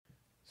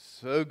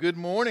So good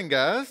morning,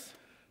 guys.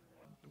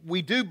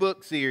 We do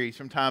book series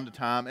from time to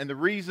time, and the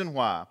reason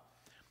why,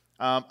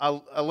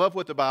 I love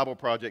what the Bible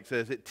Project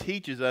says. It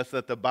teaches us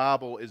that the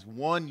Bible is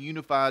one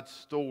unified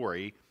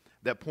story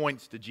that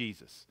points to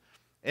Jesus.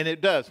 And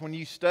it does. When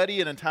you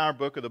study an entire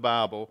book of the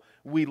Bible,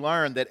 we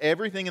learn that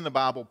everything in the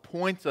Bible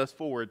points us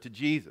forward to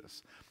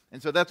Jesus.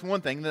 And so that's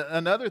one thing.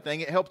 Another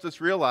thing, it helps us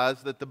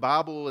realize that the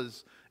Bible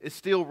is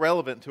still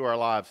relevant to our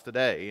lives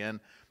today, and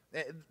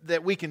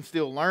that we can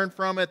still learn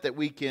from it,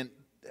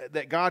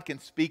 that God can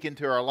speak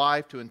into our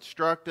life to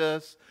instruct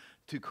us,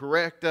 to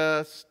correct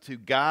us, to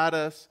guide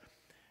us.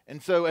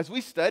 And so as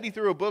we study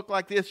through a book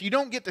like this, you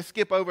don't get to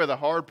skip over the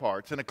hard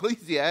parts. And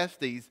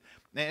Ecclesiastes,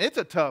 man, it's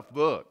a tough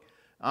book.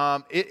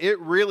 It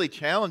really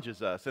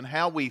challenges us in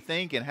how we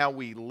think and how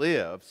we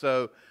live.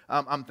 So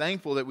I'm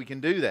thankful that we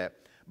can do that.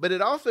 But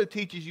it also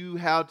teaches you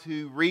how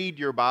to read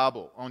your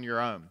Bible on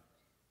your own.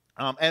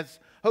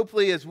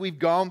 Hopefully as we've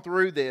gone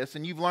through this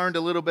and you've learned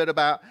a little bit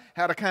about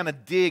how to kind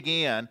of dig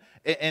in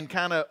and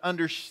kind of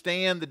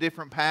understand the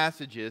different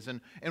passages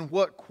and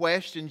what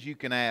questions you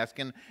can ask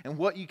and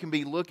what you can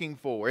be looking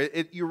for.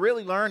 You're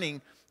really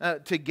learning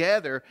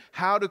together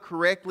how to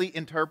correctly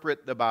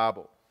interpret the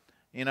Bible.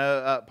 You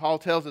know, Paul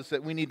tells us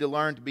that we need to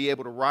learn to be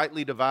able to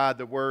rightly divide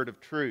the word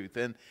of truth.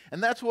 And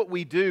that's what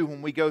we do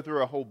when we go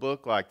through a whole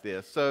book like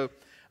this. So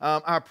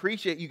I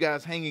appreciate you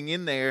guys hanging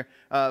in there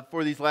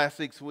for these last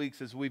 6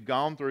 weeks as we've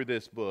gone through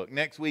this book.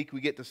 Next week,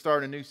 we get to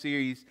start a new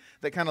series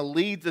that kind of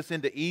leads us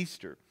into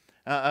Easter.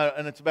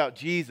 And it's about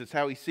Jesus,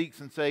 how he seeks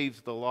and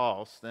saves the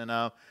lost.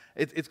 And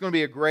it's going to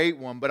be a great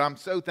one, but I'm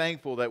so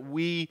thankful that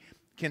we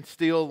can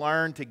still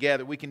learn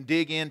together. We can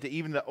dig into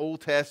even the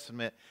Old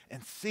Testament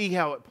and see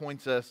how it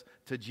points us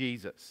to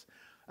Jesus.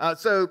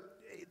 So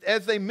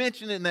as they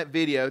mentioned in that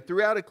video,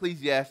 throughout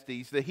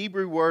Ecclesiastes, the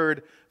Hebrew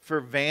word for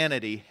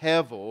vanity,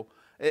 hevel,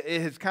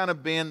 it has kind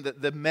of been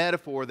the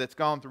metaphor that's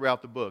gone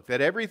throughout the book, that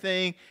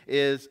everything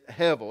is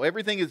hevel,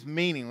 everything is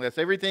meaningless,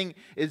 everything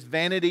is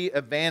vanity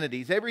of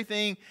vanities,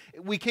 everything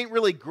we can't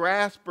really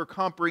grasp or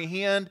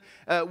comprehend,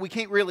 we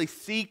can't really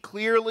see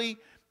clearly,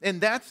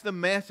 and that's the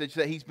message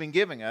that he's been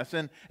giving us.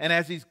 And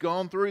as he's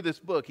gone through this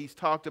book, he's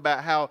talked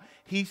about how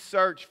he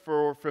searched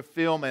for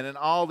fulfillment in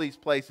all these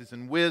places,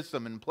 and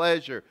wisdom and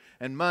pleasure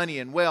and money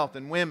and wealth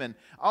and women,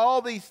 all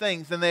these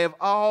things, and they have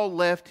all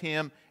left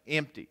him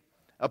empty.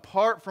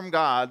 Apart from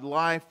God,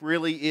 life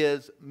really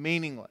is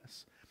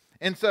meaningless.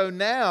 And so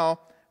now,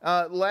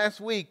 last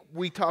week,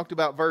 we talked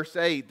about verse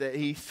 8 that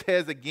he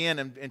says again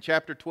in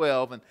chapter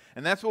 12,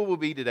 and that's what we'll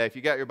be today. If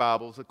you got your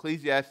Bibles,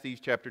 Ecclesiastes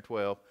chapter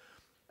 12.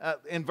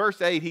 In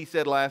verse 8, he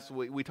said last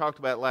week, we talked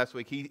about it last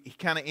week, he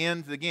kind of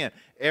ends again.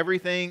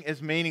 Everything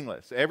is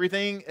meaningless.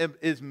 Everything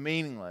is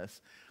meaningless.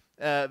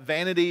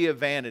 Vanity of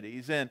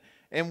vanities. And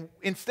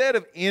instead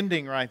of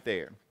ending right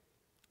there,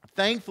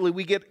 thankfully,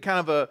 we get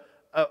kind of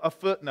a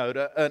footnote,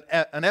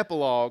 an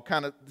epilogue,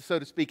 kind of, so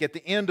to speak, at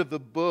the end of the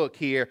book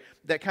here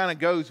that kind of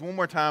goes one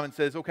more time and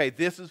says, okay,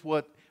 this is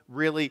what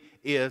really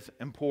is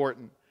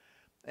important.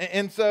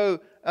 And so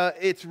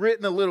it's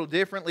written a little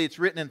differently. It's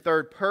written in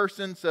third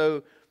person,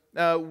 so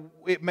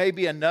it may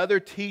be another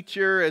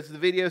teacher, as the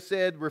video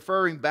said,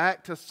 referring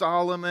back to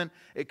Solomon.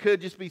 It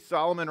could just be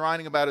Solomon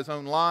writing about his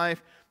own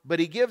life. But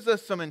he gives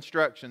us some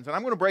instructions, and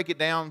I'm going to break it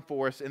down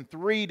for us in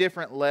 3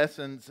 different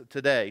lessons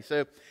today.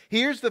 So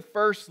here's the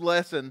first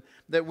lesson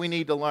that we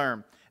need to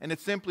learn, and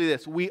it's simply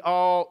this: we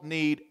all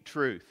need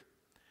truth.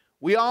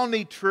 We all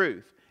need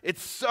truth.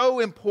 It's so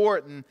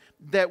important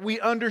that we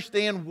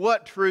understand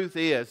what truth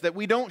is, that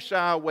we don't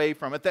shy away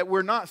from it, that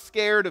we're not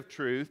scared of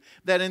truth,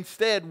 that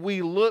instead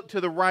we look to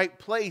the right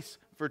place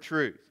for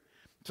truth.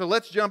 So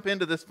let's jump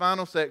into this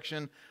final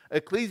section,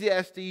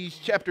 Ecclesiastes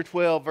chapter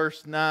 12,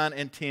 verse 9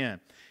 and 10.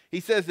 He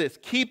says this: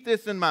 keep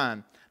this in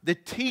mind. The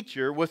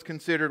teacher was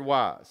considered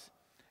wise,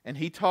 and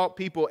he taught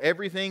people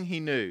everything he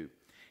knew.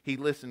 He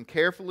listened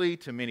carefully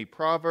to many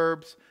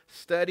proverbs,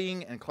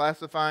 studying and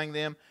classifying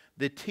them.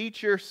 The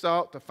teacher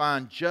sought to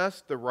find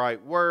just the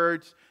right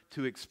words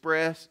to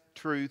express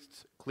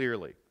truths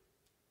clearly.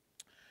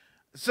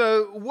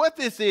 So what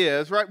this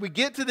is, right, we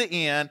get to the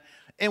end,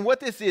 and what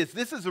this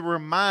is a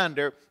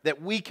reminder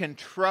that we can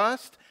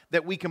trust,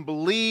 that we can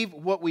believe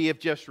what we have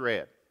just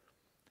read.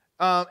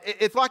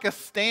 It's like a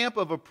stamp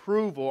of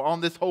approval on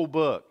this whole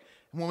book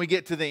when we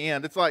get to the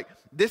end. It's like,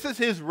 this is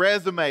his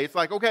resume. It's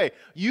like, okay,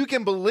 you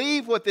can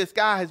believe what this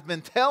guy has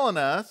been telling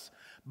us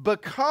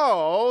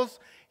because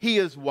he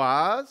is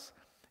wise.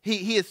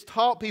 He has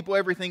taught people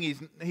everything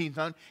he's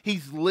done.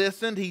 He's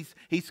listened.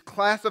 He's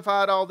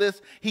classified all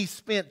this. He's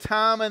spent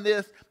time in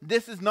this.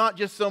 This is not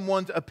just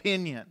someone's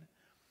opinion.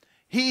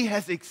 He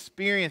has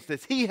experienced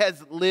this. He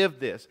has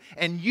lived this.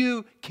 And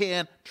you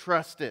can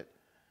trust it.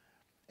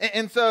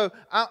 And so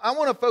I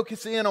want to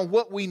focus in on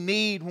what we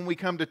need when we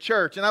come to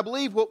church. And I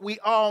believe what we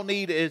all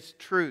need is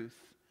truth.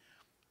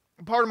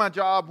 Part of my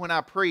job when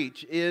I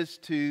preach is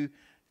to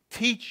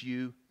teach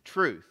you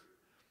truth.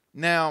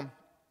 Now,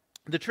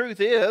 the truth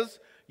is,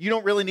 you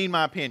don't really need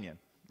my opinion,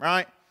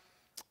 right?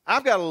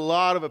 I've got a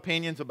lot of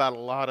opinions about a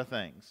lot of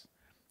things.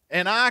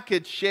 And I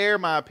could share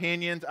my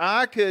opinions.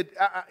 I could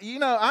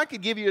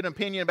give you an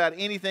opinion about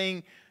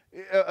anything,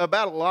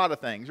 about a lot of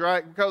things,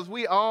 right? Because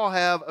we all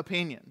have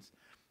opinions.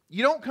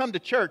 You don't come to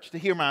church to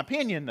hear my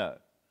opinion, though,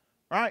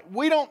 right?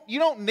 You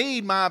don't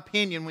need my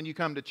opinion when you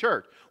come to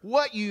church.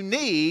 What you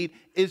need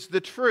is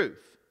the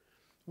truth.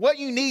 What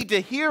you need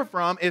to hear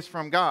from is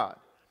from God.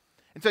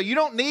 And so you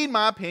don't need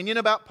my opinion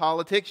about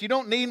politics. You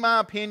don't need my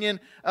opinion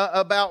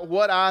about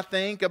what I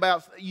think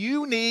about.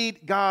 You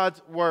need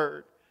God's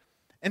Word.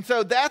 And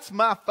so that's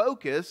my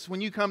focus when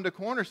you come to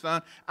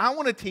Cornerstone. I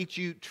want to teach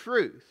you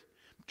truth.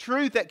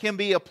 Truth that can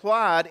be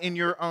applied in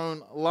your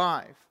own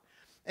life.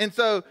 And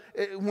so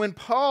when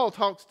Paul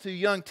talks to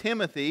young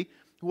Timothy,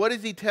 what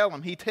does he tell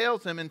him? He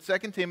tells him in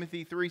 2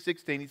 Timothy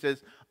 3:16, he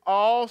says,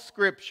 all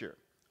Scripture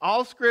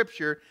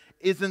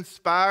is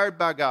inspired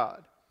by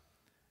God.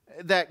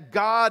 That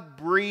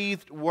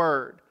God-breathed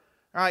Word.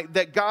 Right,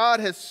 that God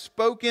has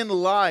spoken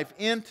life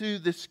into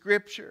the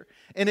Scripture,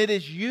 and it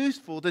is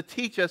useful to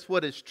teach us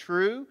what is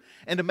true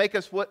and to make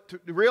us to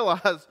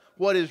realize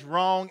what is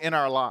wrong in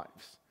our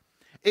lives.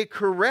 It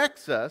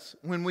corrects us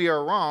when we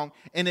are wrong,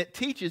 and it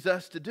teaches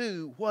us to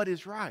do what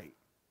is right.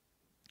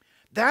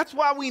 That's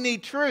why we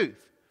need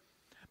truth,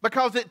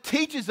 because it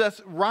teaches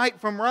us right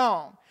from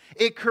wrong.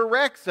 It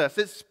corrects us.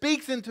 It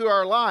speaks into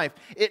our life.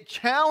 It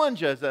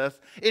challenges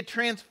us. It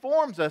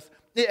transforms us.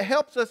 It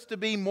helps us to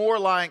be more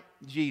like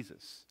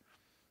Jesus.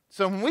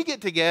 So when we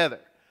get together,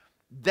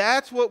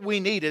 that's what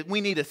we need.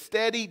 We need a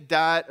steady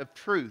diet of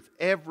truth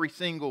every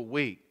single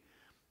week.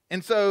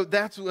 And so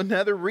that's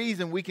another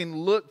reason we can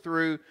look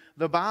through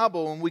the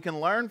Bible and we can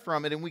learn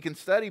from it and we can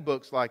study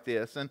books like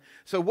this. And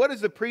so what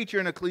is the preacher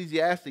in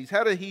Ecclesiastes?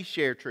 How did he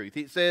share truth?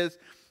 It says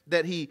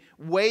that he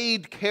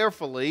weighed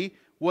carefully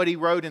what he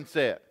wrote and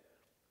said.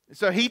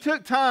 So he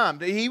took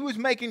time. He was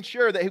making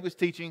sure that he was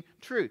teaching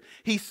truth.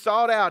 He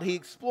sought out, he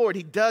explored,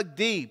 he dug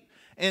deep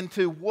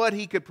into what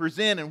he could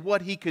present and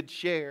what he could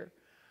share.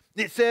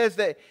 It says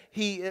that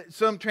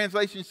some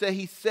translations say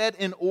he set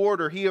in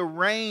order, he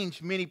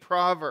arranged many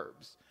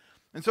proverbs.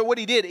 And so what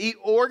he did, he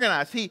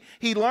organized.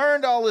 He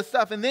learned all this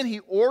stuff and then he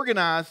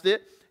organized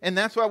it. And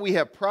that's why we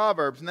have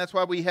Proverbs and that's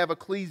why we have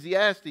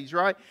Ecclesiastes,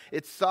 right?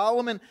 It's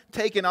Solomon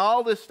taking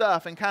all this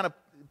stuff and kind of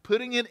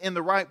putting it in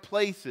the right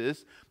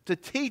places to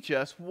teach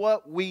us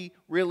what we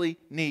really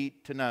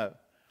need to know.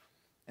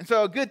 And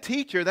so a good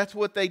teacher, that's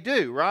what they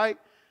do, right?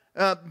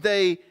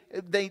 They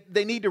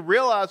need to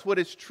realize what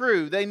is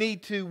true. They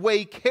need to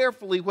weigh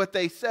carefully what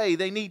they say.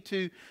 They need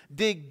to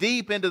dig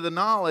deep into the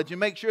knowledge and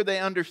make sure they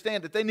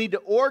understand it. They need to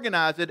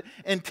organize it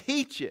and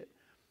teach it.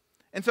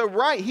 And so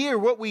right here,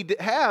 what we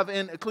have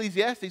in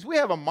Ecclesiastes, we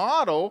have a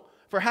model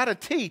for how to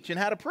teach and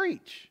how to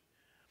preach.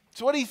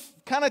 So what he's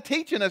kind of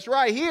teaching us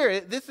right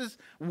here,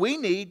 we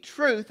need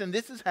truth, and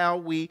this is how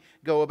we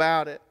go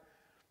about it.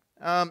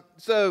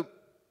 So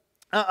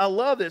I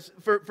love this.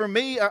 For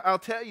me, I'll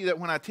tell you that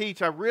when I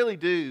teach, I really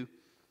do.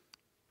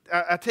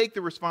 I take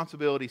the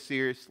responsibility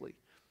seriously.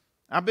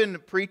 I've been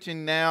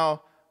preaching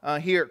now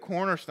here at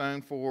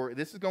Cornerstone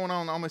this is going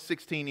on almost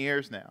 16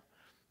 years now.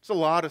 It's a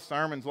lot of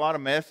sermons, a lot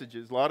of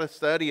messages, a lot of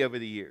study over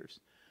the years.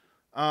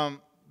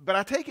 But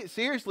I take it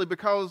seriously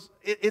because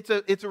it's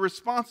a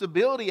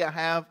responsibility I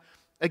have,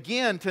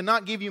 again, to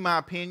not give you my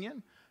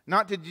opinion,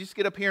 not to just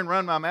get up here and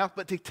run my mouth,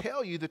 but to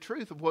tell you the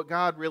truth of what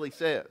God really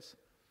says.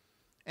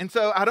 And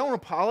so I don't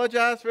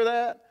apologize for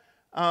that.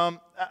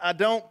 I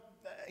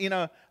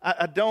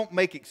don't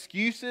make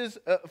excuses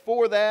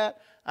for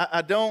that.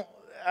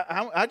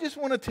 I just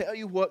want to tell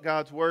you what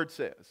God's Word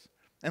says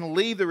and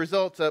leave the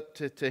results up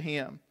to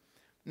Him.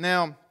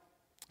 Now,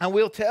 I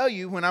will tell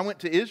you, when I went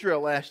to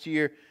Israel last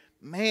year,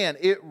 man,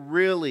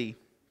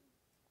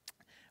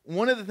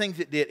 one of the things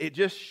it did, it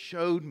just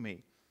showed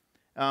me,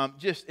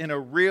 just in a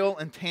real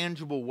and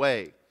tangible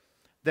way,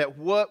 that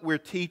what we're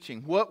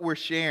teaching, what we're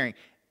sharing,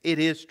 it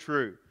is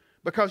true.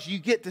 Because you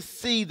get to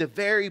see the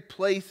very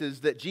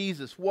places that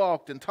Jesus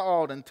walked and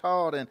taught,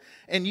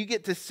 and you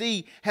get to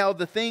see how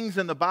the things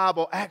in the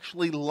Bible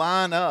actually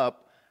line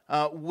up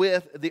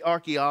with the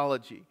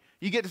archaeology.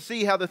 You get to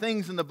see how the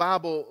things in the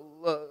Bible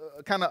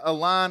kind of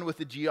align with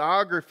the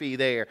geography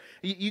there.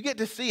 You get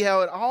to see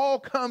how it all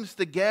comes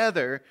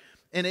together.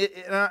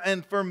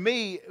 And for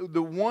me,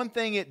 the one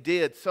thing it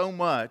did so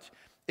much,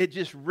 it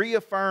just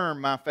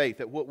reaffirmed my faith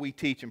that what we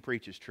teach and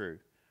preach is true.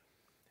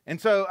 And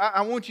so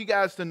I want you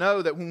guys to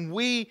know that when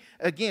we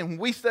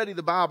study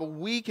the Bible,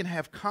 we can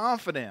have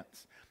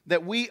confidence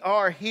that we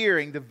are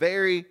hearing the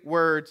very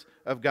words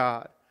of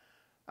God.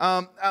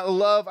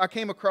 I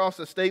came across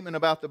a statement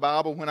about the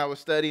Bible when I was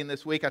studying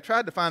this week. I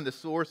tried to find the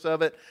source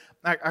of it.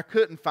 I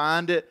couldn't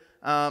find it,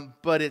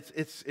 but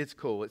it's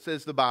cool. It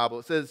says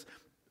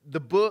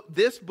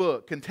this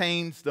book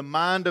contains the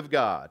mind of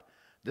God,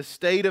 the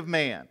state of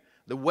man,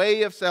 the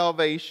way of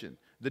salvation,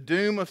 the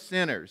doom of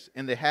sinners,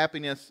 and the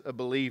happiness of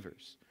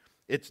believers.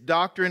 Its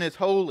doctrine is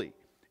holy,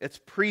 its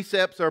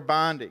precepts are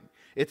binding,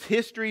 its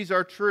histories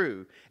are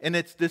true, and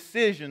its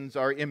decisions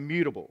are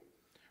immutable.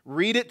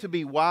 Read it to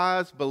be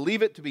wise,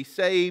 believe it to be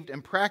saved,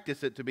 and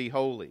practice it to be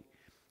holy.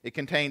 It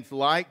contains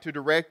light to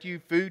direct you,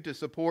 food to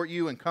support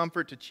you, and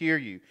comfort to cheer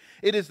you.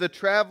 It is the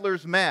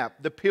traveler's map,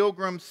 the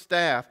pilgrim's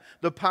staff,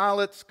 the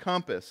pilot's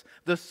compass,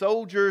 the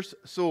soldier's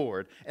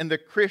sword, and the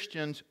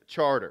Christian's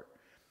charter.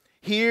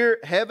 Here,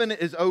 heaven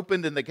is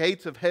opened and the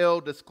gates of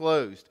hell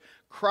disclosed.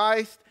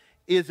 Christ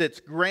is its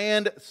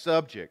grand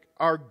subject,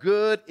 our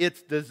good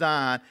its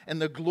design,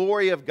 and the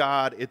glory of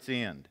God its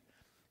end.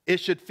 It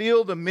should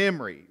fill the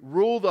memory,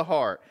 rule the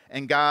heart,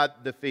 and guide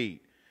the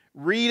feet.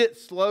 Read it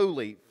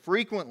slowly,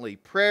 frequently,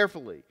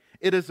 prayerfully.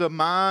 It is a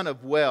mine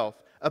of wealth,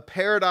 a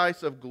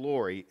paradise of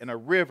glory, and a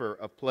river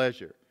of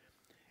pleasure.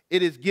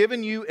 It is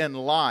given you in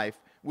life,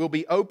 will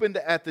be opened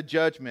at the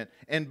judgment,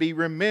 and be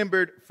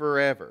remembered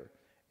forever.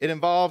 It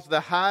involves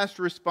the highest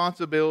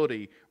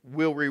responsibility,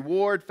 will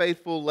reward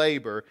faithful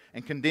labor,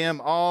 and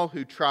condemn all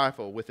who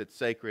trifle with its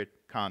sacred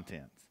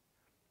contents.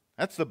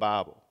 That's the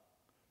Bible.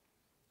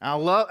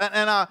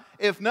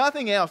 If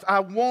nothing else,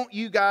 I want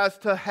you guys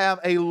to have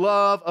a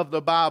love of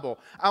the Bible.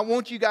 I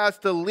want you guys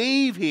to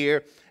leave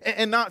here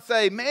and not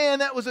say, man,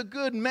 that was a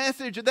good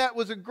message, or that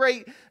was a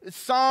great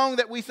song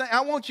that we sang.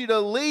 I want you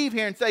to leave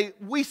here and say,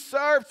 we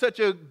serve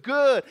such a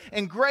good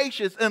and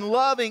gracious and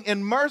loving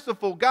and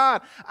merciful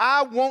God.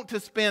 I want to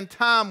spend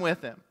time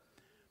with Him.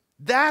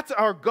 That's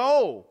our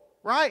goal.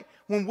 Right?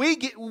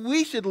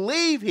 We should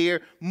leave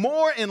here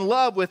more in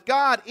love with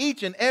God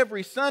each and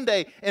every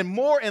Sunday and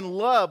more in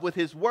love with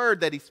His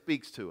Word that He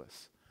speaks to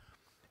us.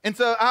 And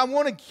so I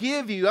want to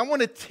teach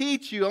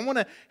you, I want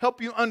to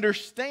help you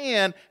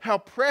understand how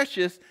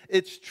precious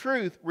its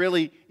truth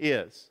really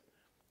is.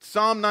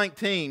 Psalm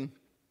 19,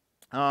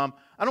 I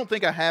don't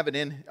think I have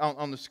it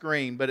on the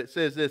screen, but it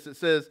says this. It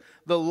says,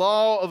 the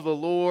law of the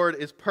Lord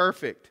is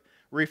perfect,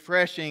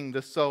 refreshing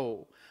the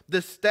soul.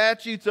 The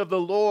statutes of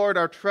the Lord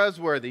are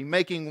trustworthy,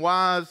 making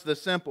wise the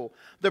simple.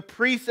 The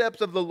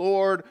precepts of the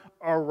Lord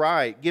are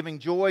right, giving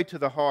joy to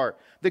the heart.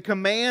 The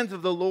commands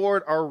of the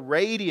Lord are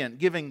radiant,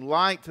 giving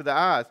light to the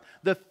eyes.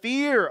 The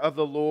fear of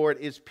the Lord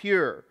is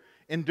pure,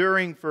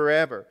 enduring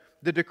forever.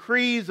 The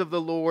decrees of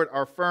the Lord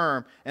are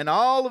firm, and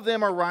all of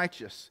them are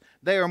righteous.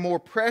 They are more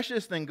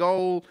precious than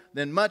gold,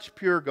 than much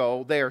pure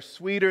gold. They are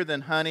sweeter than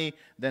honey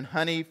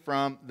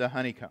from the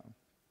honeycomb.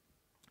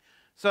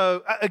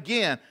 So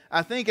again,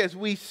 I think as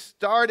we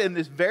start in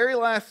this very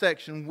last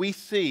section, we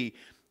see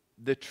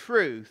the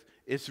truth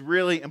is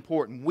really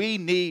important. We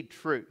need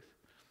truth.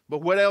 But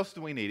what else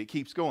do we need? It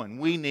keeps going.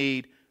 We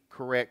need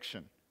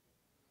correction.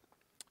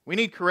 We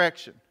need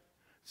correction.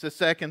 It's the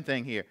second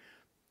thing here.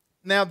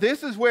 Now,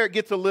 this is where it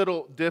gets a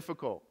little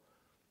difficult.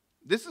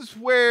 This is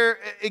where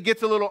it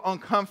gets a little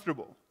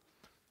uncomfortable.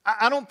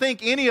 I don't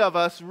think any of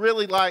us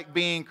really like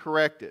being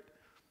corrected.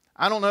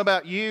 I don't know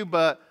about you,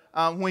 but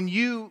when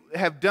you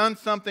have done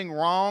something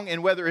wrong,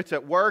 and whether it's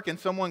at work and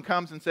someone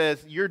comes and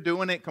says, you're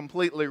doing it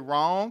completely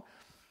wrong,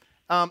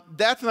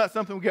 that's not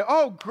something we go,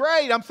 oh,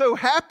 great, I'm so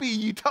happy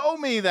you told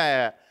me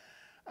that.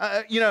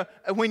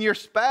 When your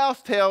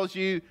spouse tells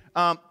you,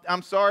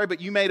 I'm sorry,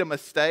 but you made a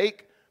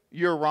mistake,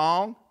 you're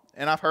wrong,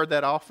 and I've heard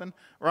that often,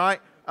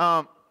 right?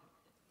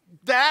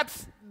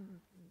 That's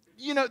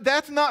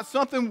not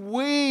something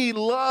we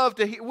love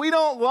to hear. We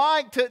don't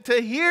like to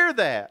hear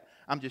that.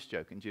 I'm just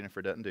joking.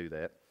 Jennifer doesn't do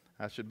that.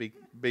 I should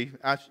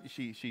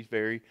she's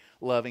very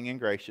loving and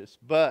gracious.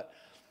 But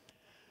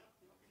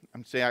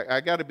I'm saying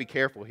I got to be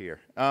careful here.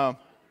 I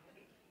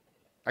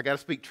got to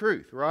speak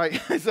truth,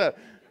 right?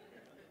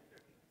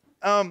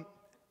 But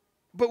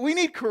we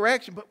need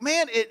correction. But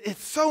man,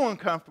 it's so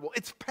uncomfortable.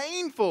 It's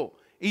painful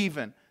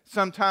even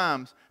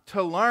sometimes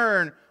to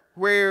learn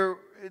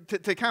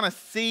to kind of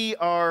see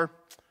our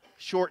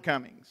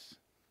shortcomings,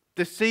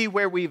 to see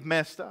where we've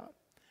messed up.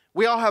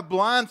 We all have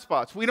blind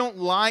spots. We don't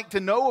like to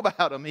know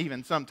about them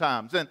even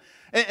sometimes.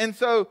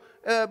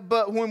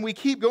 But when we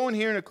keep going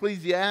here in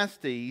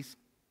Ecclesiastes,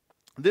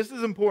 this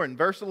is important.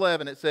 Verse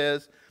 11, it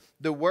says,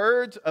 the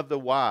words of the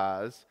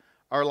wise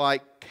are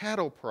like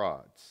cattle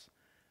prods,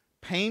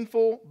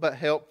 painful but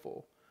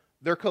helpful.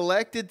 Their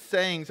collected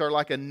sayings are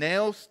like a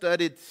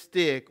nail-studded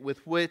stick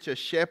with which a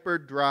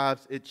shepherd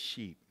drives its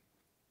sheep.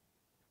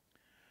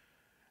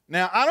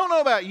 Now, I don't know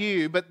about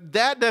you, but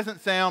that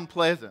doesn't sound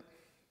pleasant,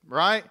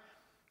 right?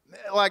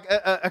 Like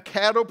a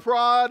cattle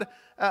prod,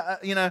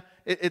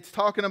 it's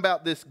talking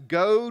about this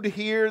goad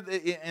here,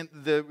 and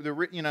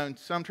in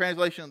some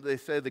translations they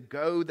say the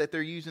goad that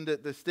they're using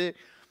to stick.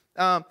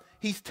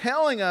 He's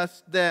telling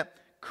us that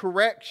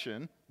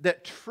correction,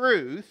 that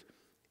truth,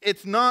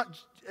 it's not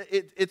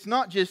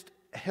just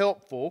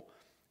helpful,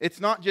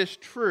 it's not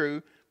just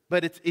true,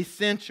 but it's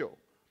essential,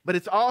 but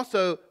it's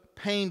also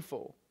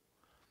painful.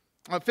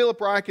 Philip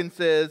Ryken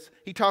says,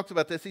 he talks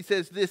about this, he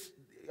says this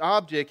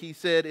object, he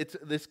said,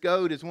 this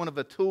goad is one of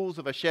the tools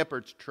of a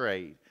shepherd's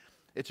trade.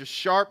 It's a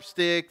sharp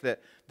stick that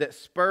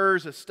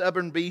spurs a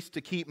stubborn beast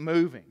to keep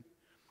moving.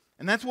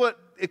 And that's what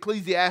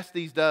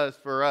Ecclesiastes does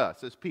for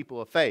us as people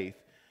of faith.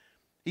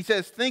 He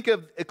says, think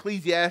of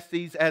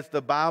Ecclesiastes as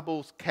the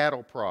Bible's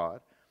cattle prod.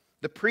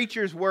 The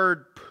preacher's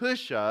word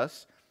push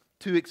us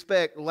to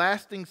expect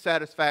lasting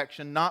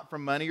satisfaction not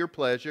from money or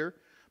pleasure,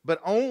 but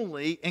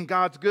only in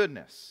God's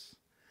goodness.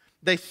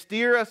 They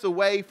steer us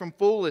away from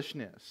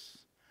foolishness.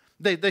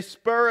 They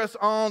spur us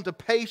on to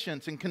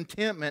patience and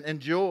contentment and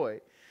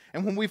joy.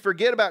 And when we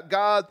forget about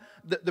God,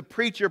 the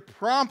preacher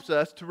prompts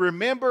us to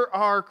remember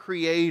our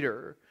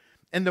Creator.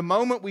 And the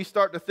moment we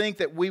start to think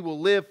that we will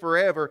live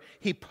forever,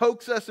 he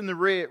pokes us in the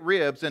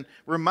ribs and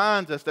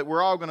reminds us that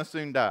we're all going to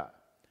soon die.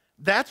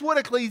 That's what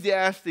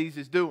Ecclesiastes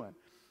is doing.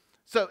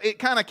 So it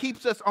kind of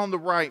keeps us on the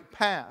right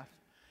path.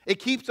 It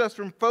keeps us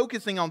from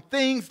focusing on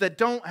things that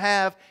don't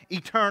have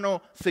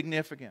eternal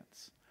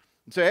significance.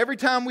 So every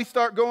time we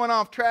start going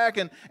off track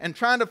and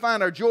trying to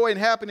find our joy and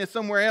happiness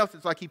somewhere else,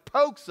 it's like he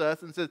pokes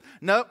us and says,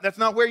 nope, that's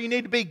not where you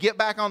need to be. Get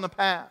back on the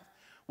path.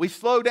 We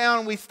slow down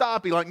and we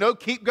stop. He's like, no,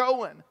 keep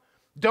going.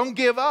 Don't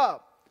give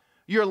up.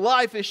 Your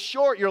life is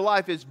short. Your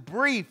life is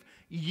brief.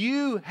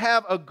 You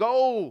have a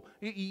goal.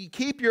 You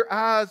keep your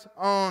eyes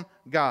on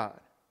God.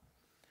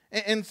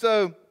 And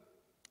so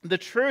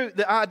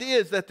the idea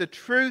is that the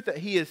truth that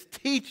he is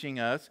teaching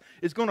us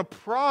is going to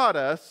prod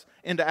us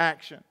into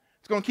action.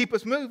 It's going to keep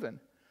us moving.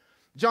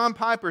 John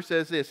Piper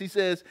says this. He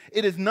says,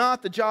 it is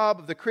not the job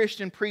of the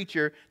Christian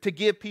preacher to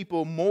give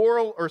people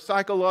moral or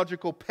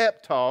psychological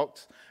pep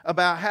talks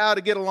about how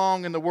to get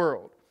along in the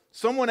world.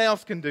 Someone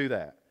else can do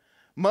that.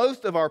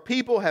 Most of our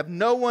people have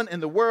no one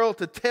in the world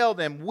to tell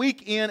them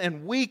week in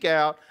and week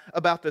out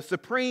about the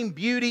supreme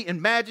beauty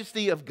and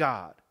majesty of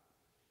God.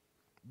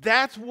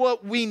 That's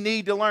what we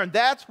need to learn.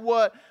 That's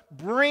what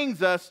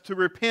brings us to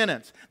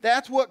repentance.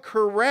 That's what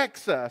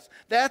corrects us.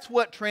 That's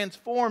what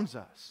transforms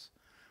us.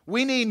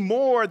 We need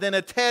more than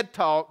a TED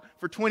Talk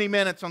for 20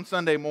 minutes on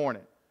Sunday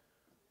morning.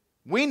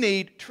 We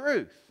need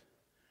truth.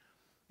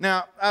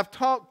 Now, I've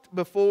talked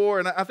before,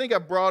 and I think I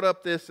brought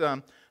up this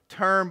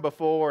term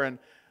before, and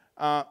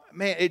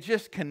man, it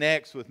just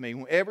connects with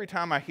me every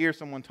time I hear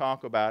someone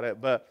talk about it.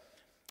 But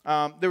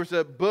there was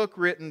a book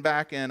written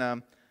back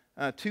in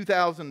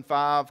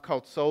 2005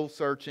 called Soul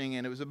Searching,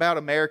 and it was about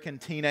American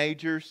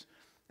teenagers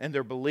and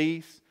their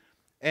beliefs.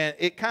 And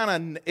it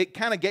kind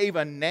of gave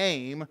a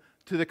name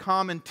to the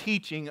common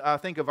teaching, I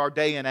think, of our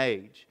day and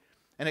age.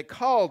 And it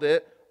called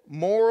it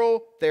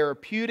moral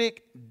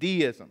therapeutic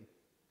deism.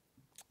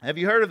 Have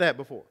you heard of that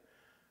before?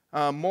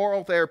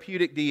 Moral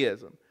therapeutic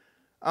deism.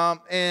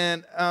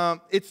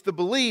 It's the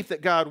belief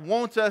that God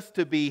wants us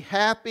to be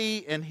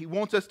happy and he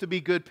wants us to be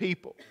good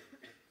people.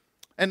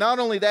 And not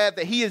only that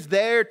he is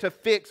there to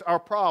fix our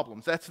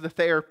problems. That's the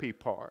therapy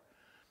part.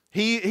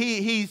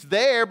 He's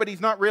there, but he's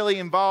not really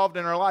involved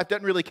in our life,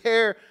 doesn't really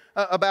care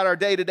about our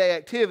day-to-day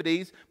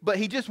activities, but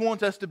he just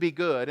wants us to be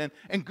good.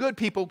 And good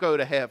people go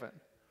to heaven.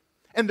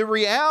 And the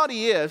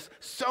reality is,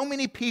 so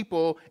many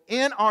people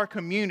in our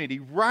community,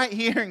 right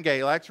here in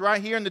Galax,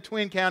 right here in the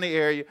Twin County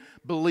area,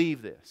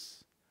 believe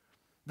this.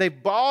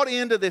 They've bought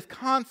into this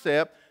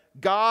concept,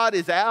 God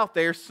is out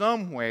there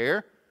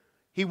somewhere.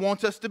 He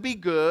wants us to be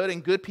good,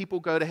 and good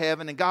people go to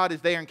heaven, and God is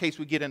there in case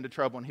we get into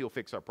trouble, and he'll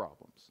fix our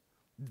problems.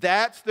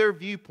 That's their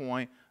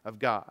viewpoint of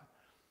God.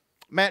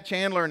 Matt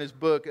Chandler, in his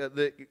book,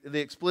 The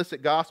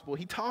Explicit Gospel,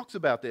 he talks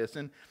about this,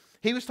 and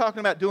he was talking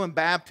about doing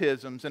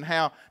baptisms and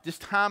how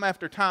just time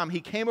after time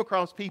he came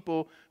across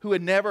people who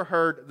had never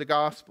heard the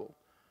gospel.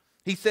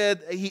 He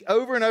said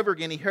over and over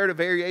again he heard a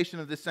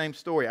variation of this same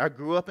story. I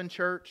grew up in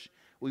church.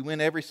 We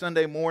went every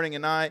Sunday morning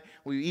and night.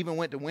 We even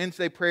went to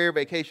Wednesday prayer,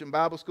 vacation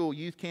Bible school,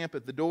 youth camp.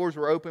 If the doors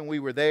were open, we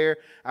were there.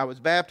 I was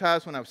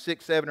baptized when I was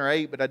 6, 7, or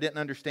 8, but I didn't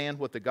understand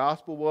what the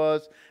gospel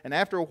was. And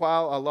after a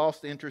while, I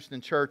lost interest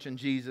in church and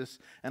Jesus,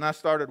 and I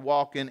started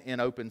walking in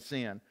open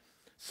sin.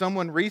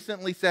 Someone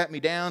recently sat me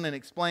down and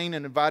explained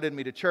and invited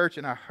me to church,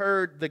 and I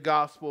heard the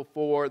gospel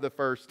for the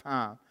first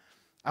time.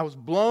 I was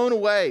blown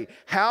away.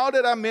 How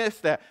did I miss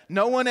that?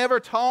 No one ever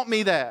taught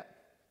me that.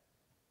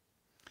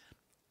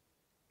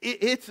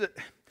 It's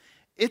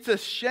a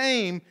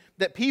shame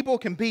that people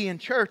can be in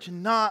church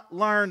and not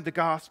learn the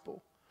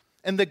gospel.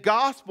 And the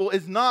gospel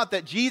is not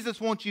that Jesus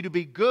wants you to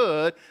be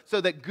good so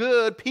that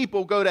good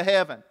people go to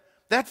heaven.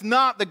 That's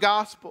not the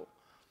gospel.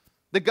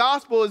 The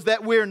gospel is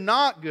that we're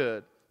not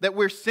good, that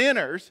we're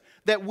sinners,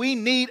 that we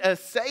need a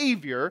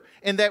Savior,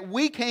 and that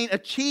we can't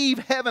achieve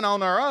heaven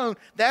on our own.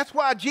 That's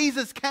why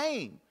Jesus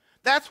came.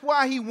 That's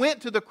why he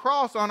went to the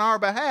cross on our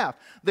behalf.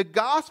 The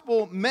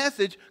gospel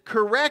message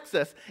corrects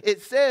us.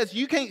 It says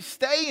you can't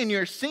stay in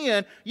your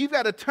sin. You've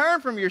got to turn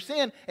from your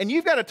sin, and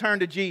you've got to turn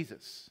to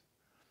Jesus.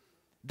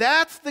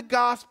 That's the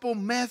gospel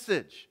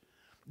message.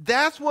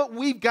 That's what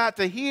we've got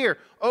to hear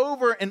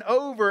over and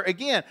over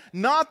again.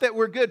 Not that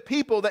we're good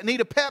people that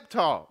need a pep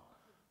talk.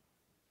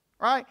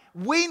 Right?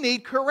 We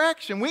need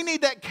correction. We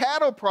need that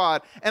cattle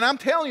prod. And I'm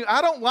telling you,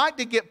 I don't like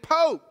to get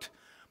poked.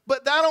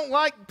 But I don't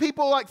like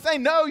people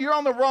saying, no, you're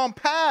on the wrong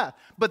path.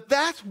 But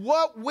that's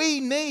what we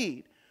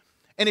need.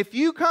 And if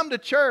you come to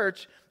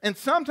church and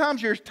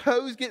sometimes your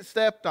toes get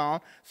stepped on,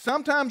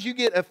 sometimes you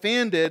get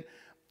offended,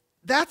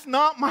 that's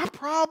not my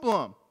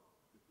problem.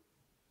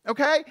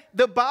 Okay?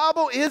 The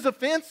Bible is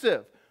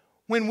offensive.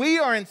 When we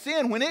are in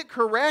sin, when it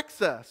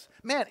corrects us,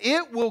 man,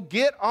 it will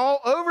get all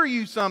over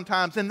you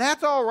sometimes. And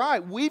that's all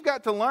right. We've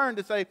got to learn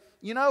to say,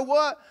 you know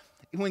what?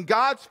 when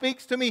God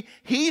speaks to me,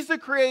 He's the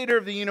creator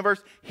of the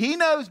universe. He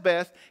knows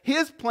best.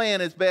 His plan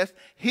is best.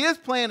 His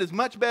plan is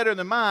much better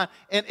than mine.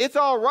 And it's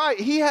all right.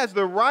 He has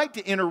the right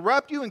to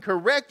interrupt you and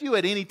correct you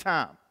at any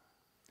time.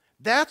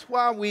 That's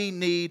why we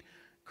need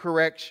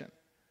correction.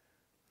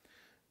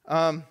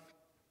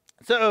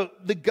 So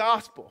the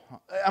gospel,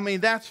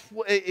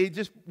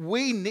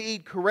 we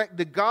need correct.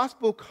 The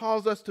gospel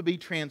calls us to be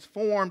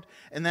transformed,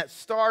 and that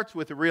starts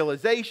with the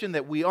realization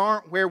that we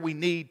aren't where we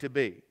need to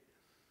be.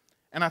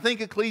 And I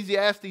think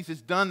Ecclesiastes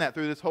has done that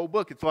through this whole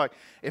book. It's like,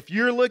 if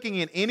you're looking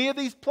in any of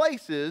these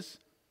places,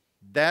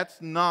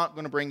 that's not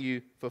going to bring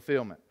you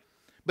fulfillment.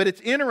 But it's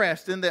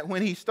interesting that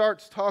when he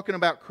starts talking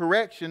about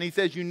correction, he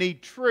says you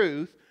need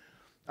truth.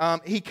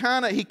 He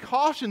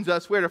cautions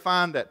us where to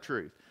find that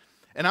truth.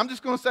 And I'm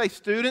just going to say,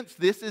 students,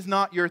 this is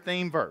not your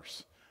theme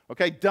verse.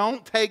 Okay,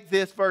 don't take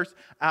this verse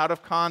out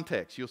of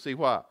context. You'll see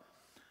why.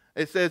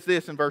 It says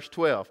this in verse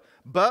 12.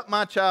 But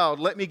my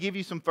child, let me give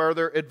you some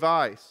further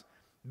advice.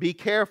 Be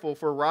careful,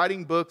 for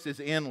writing books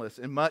is endless,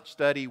 and much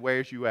study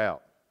wears you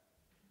out.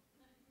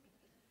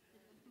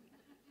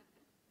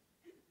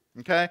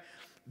 Okay?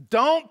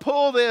 Don't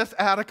pull this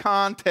out of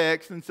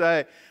context and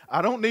say,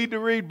 I don't need to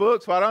read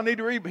books. Well, I don't need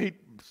to read.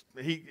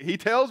 He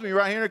tells me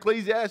right here in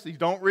Ecclesiastes,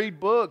 don't read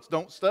books,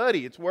 don't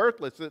study. It's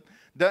worthless. It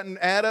doesn't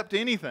add up to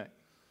anything.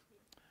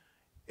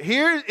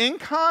 Here in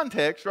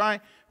context, right,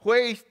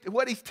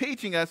 what he's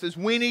teaching us is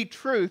we need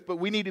truth, but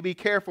we need to be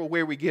careful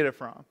where we get it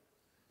from.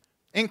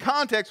 In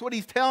context, what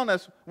he's telling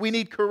us, we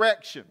need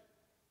correction.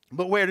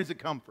 But where does it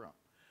come from?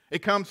 It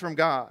comes from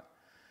God.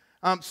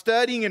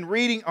 Studying and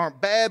reading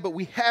aren't bad, but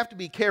we have to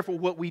be careful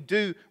what we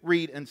do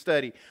read and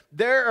study.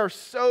 There are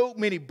so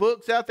many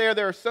books out there.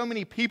 There are so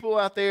many people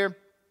out there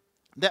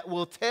that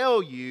will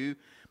tell you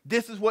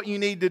this is what you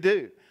need to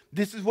do.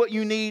 This is what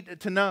you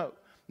need to know.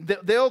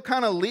 They'll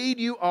kind of lead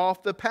you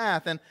off the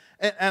path. And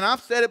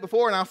I've said it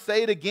before, and I'll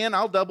say it again.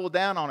 I'll double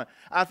down on it.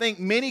 I think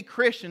many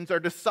Christians are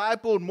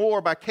discipled more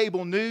by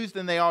cable news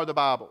than they are the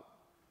Bible.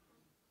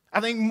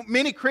 I think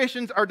many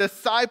Christians are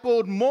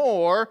discipled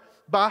more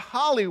by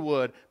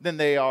Hollywood than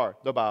they are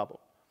the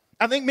Bible.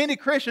 I think many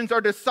Christians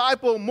are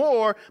discipled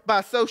more by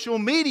social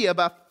media,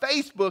 by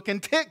Facebook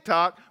and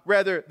TikTok,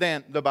 rather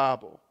than the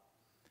Bible.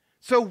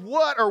 So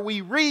what are we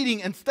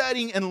reading and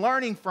studying and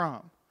learning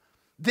from?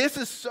 This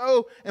is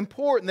so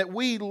important that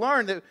we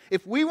learn that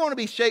if we want to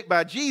be shaped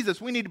by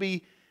Jesus, if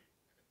we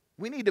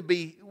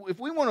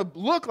want to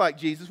look like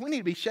Jesus, we need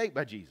to be shaped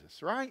by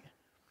Jesus, right?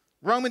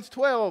 Romans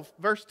 12,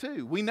 verse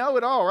 2. We know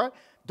it all, right?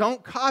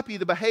 Don't copy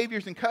the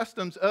behaviors and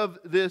customs of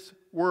this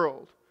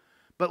world,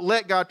 but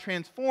let God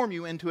transform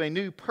you into a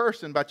new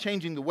person by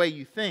changing the way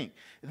you think.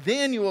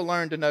 Then you will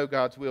learn to know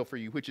God's will for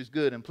you, which is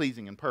good and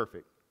pleasing and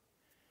perfect.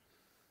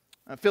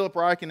 Philip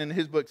Ryken in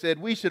his book said,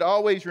 we should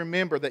always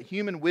remember that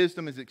human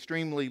wisdom is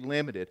extremely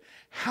limited.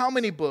 How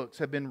many books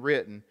have been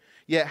written,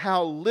 yet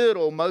how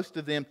little most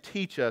of them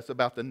teach us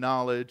about the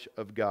knowledge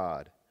of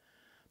God.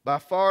 By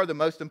far the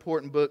most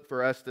important book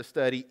for us to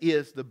study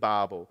is the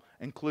Bible,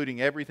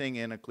 including everything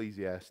in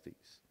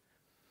Ecclesiastes.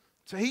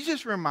 So he's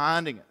just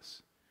reminding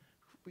us.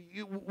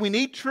 We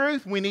need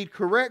truth, we need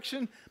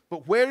correction,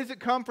 but where does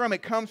it come from?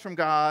 It comes from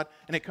God,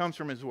 and it comes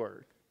from His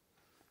Word.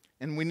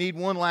 And we need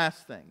one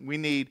last thing. We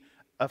need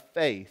a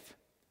faith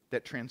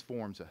that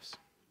transforms us.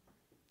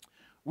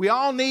 We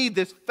all need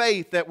this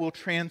faith that will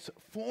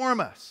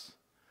transform us.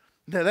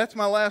 Now, that's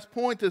my last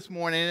point this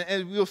morning,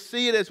 and we'll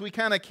see it as we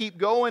kind of keep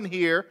going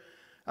here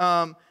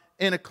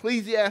in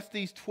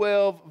Ecclesiastes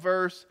 12,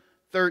 verse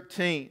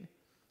 13.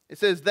 It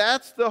says,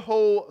 that's the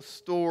whole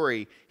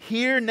story.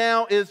 Here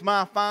now is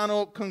my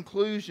final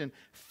conclusion.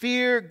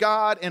 Fear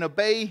God and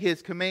obey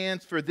His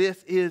commands, for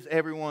this is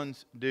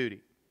everyone's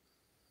duty.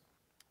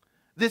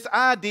 This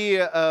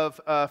idea of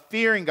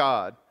fearing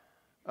God,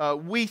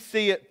 we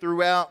see it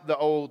throughout the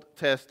Old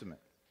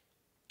Testament.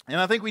 And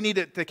I think we need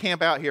to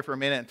camp out here for a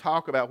minute and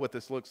talk about what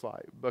this looks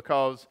like,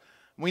 because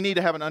we need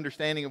to have an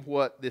understanding of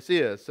what this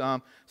is.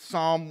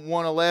 Psalm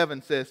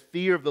 111 says,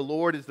 fear of the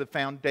Lord is the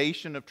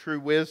foundation of true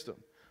wisdom.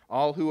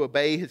 All who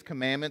obey His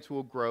commandments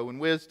will grow in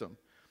wisdom.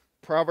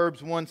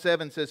 Proverbs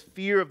 1:7 says,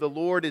 fear of the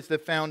Lord is the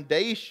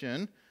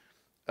foundation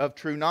of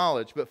true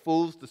knowledge, but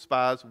fools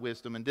despise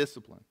wisdom and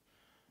discipline.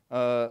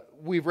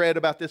 We've read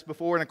about this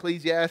before in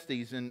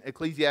Ecclesiastes. In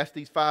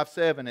Ecclesiastes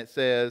 5:7 it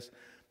says,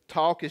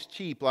 talk is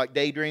cheap like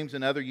daydreams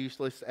and other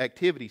useless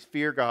activities.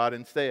 Fear God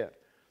instead.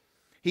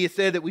 He has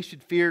said that we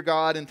should fear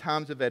God in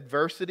times of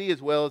adversity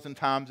as well as in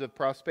times of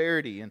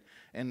prosperity. And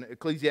in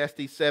Ecclesiastes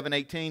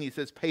 7:18 he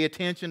says, pay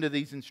attention to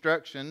these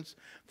instructions,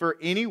 for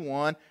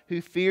anyone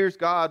who fears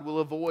God will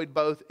avoid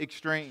both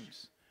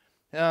extremes.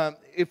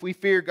 If we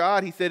fear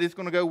God, he said it's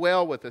going to go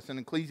well with us. In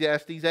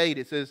Ecclesiastes 8,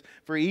 it says,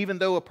 for even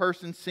though a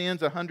person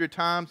sins 100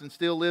 times and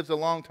still lives a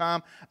long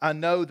time, I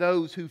know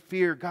those who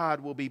fear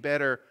God will be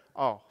better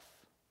off.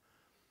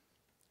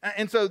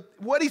 And so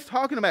what he's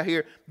talking about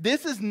here,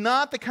 this is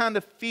not the kind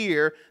of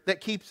fear that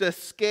keeps us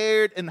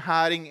scared and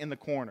hiding in the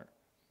corner.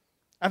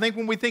 I think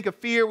when we think of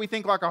fear, we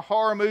think like a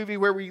horror movie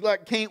where we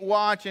can't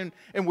watch and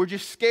we're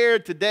just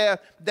scared to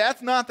death.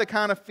 That's not the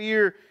kind of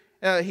fear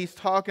he's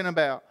talking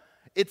about.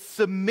 It's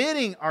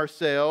submitting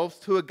ourselves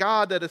to a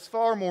God that is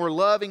far more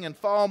loving and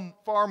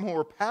far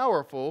more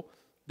powerful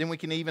than we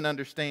can even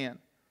understand.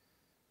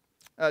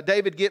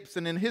 David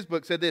Gibson in his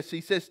book said this.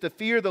 He says, to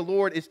fear the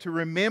Lord is to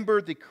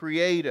remember the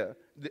Creator,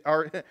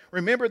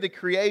 remember the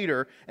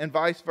Creator and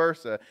vice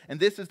versa. And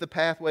this is the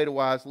pathway to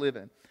wise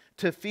living.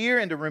 To fear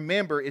and to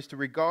remember is to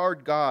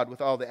regard God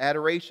with all the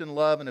adoration,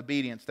 love, and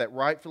obedience that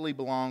rightfully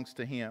belongs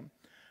to Him.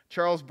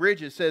 Charles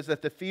Bridges says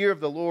that the fear of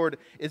the Lord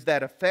is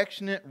that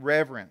affectionate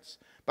reverence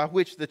by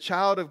which the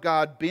child of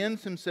God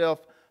bends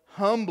himself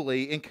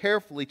humbly and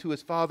carefully to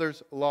his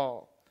Father's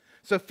law.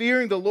 So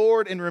fearing the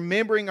Lord and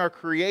remembering our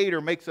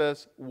Creator makes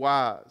us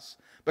wise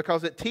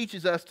because it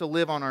teaches us to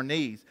live on our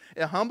knees.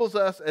 It humbles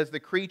us as the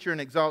creature and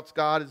exalts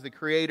God as the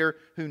Creator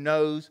who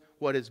knows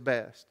what is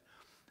best.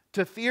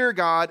 To fear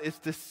God is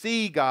to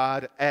see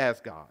God as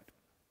God.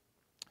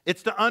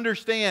 It's to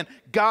understand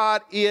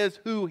God is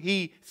who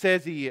He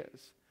says He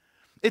is.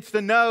 It's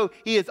to know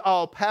He is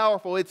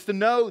all-powerful. It's to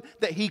know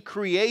that He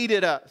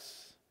created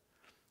us.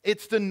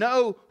 It's to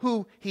know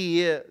who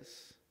He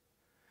is.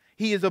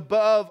 He is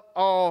above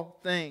all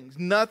things.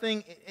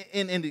 Nothing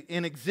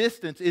in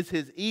existence is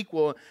His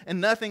equal, and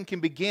nothing can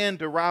begin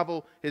to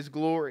rival His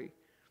glory.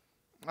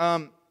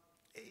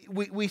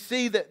 We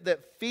see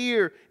that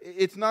fear,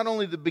 it's not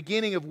only the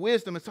beginning of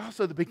wisdom, it's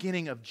also the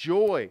beginning of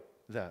joy,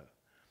 though.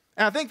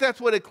 And I think that's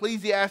what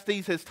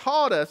Ecclesiastes has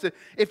taught us.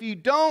 If you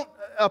don't,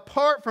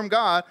 apart from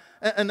God,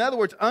 in other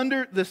words,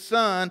 under the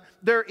sun,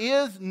 there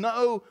is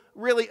no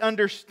really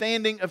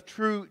understanding of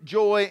true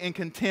joy and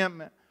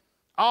contentment.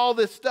 All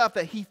this stuff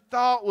that he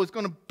thought was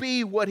going to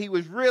be what he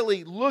was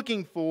really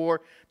looking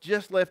for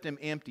just left him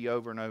empty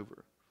over and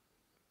over.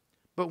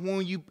 But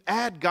when you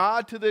add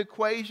God to the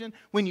equation,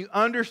 when you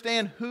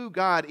understand who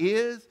God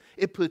is,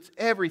 it puts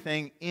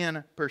everything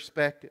in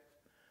perspective.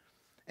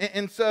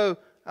 And so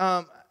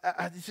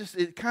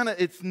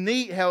it's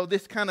neat how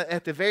this kind of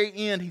at the very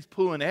end he's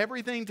pulling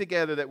everything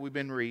together that we've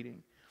been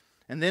reading.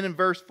 And then in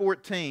verse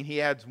 14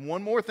 he adds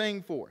one more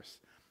thing for us.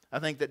 I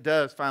think that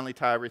does finally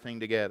tie everything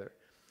together.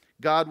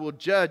 God will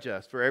judge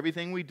us for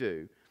everything we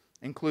do,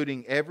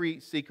 including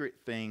every secret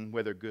thing,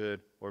 whether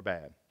good or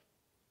bad.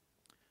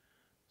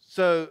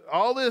 So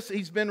all this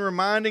he's been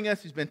reminding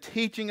us, he's been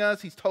teaching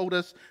us, he's told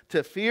us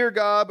to fear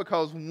God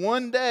because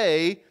one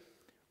day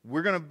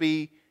we're going to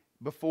be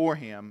before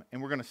Him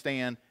and we're going to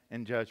stand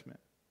in judgment.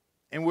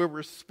 And we're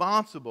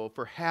responsible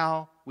for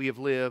how we have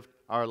lived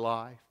our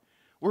life.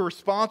 We're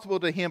responsible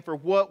to Him for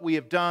what we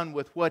have done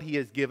with what He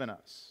has given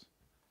us.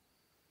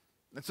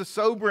 It's a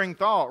sobering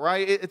thought,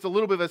 right? It's a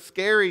little bit of a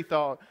scary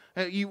thought.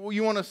 You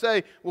want to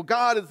say, well,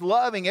 God is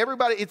loving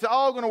everybody. It's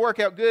all going to work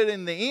out good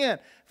in the end.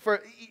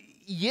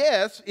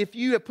 Yes, if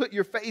you have put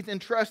your faith and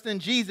trust in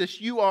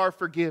Jesus, you are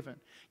forgiven.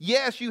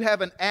 Yes, you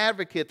have an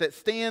advocate that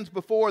stands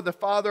before the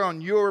Father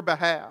on your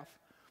behalf.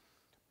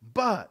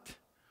 But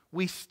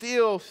we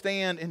still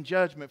stand in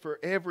judgment for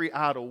every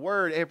idle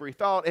word, every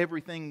thought,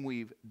 everything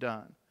we've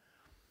done.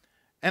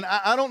 And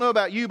I don't know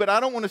about you, but I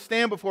don't want to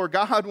stand before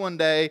God one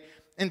day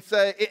and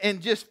say,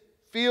 and just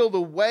feel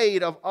the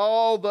weight of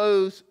all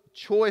those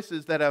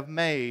choices that I've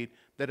made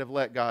that have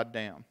let God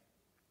down.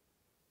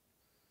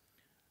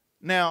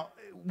 Now,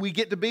 we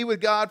get to be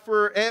with God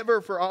forever,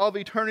 for all of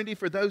eternity,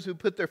 for those who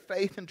put their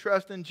faith and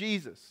trust in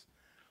Jesus.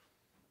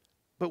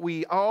 But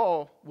we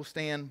all will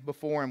stand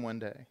before Him one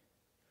day.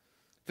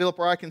 Philip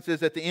Ryken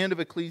says, at the end of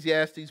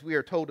Ecclesiastes, we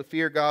are told to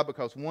fear God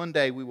because one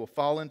day we will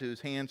fall into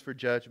His hands for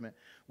judgment.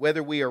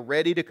 Whether we are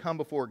ready to come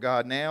before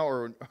God now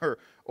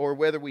or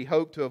whether we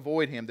hope to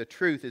avoid Him, the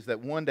truth is that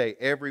one day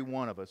every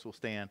one of us will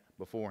stand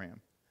before Him.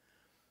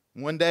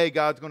 One day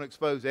God's going to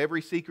expose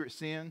every secret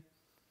sin,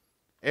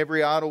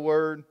 every idle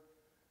word.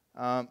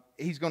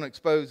 He's going to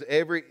expose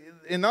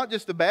and not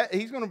just the bad,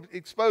 He's going to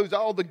expose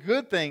all the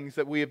good things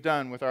that we have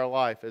done with our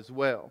life as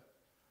well.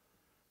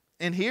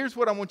 And here's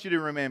what I want you to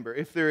remember.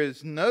 If there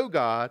is no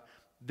God,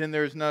 then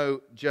there is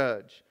no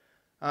judge.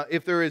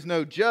 If there is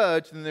no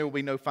judge, then there will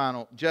be no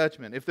final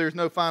judgment. If there's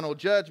no final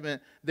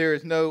judgment, there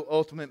is no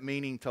ultimate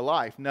meaning to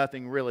life.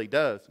 Nothing really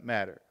does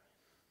matter.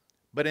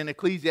 But in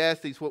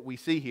Ecclesiastes, what we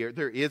see here,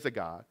 there is a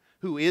God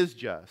who is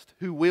just,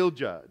 who will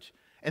judge.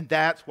 And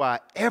that's why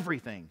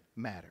everything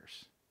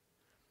matters.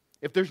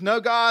 If there's no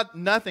God,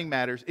 nothing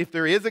matters. If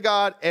there is a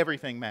God,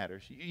 everything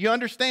matters. You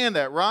understand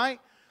that,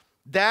 right?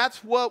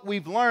 That's what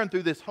we've learned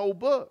through this whole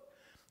book.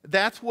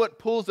 That's what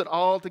pulls it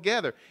all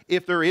together.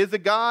 If there is a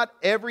God,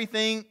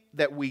 everything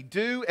that we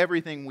do,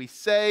 everything we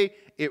say,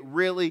 it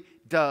really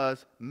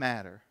does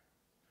matter.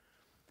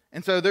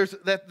 And so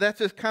that's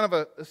just kind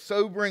of a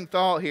sobering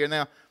thought here.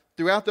 Now,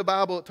 throughout the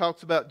Bible, it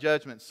talks about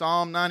judgment.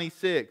 Psalm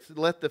 96,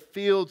 let the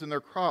fields and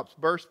their crops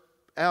burst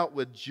out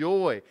with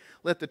joy.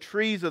 Let the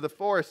trees of the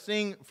forest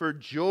sing for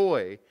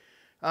joy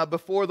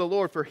before the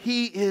Lord, for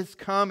He is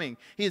coming.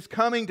 He is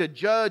coming to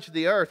judge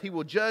the earth. He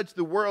will judge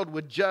the world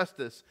with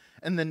justice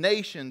and the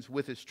nations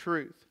with His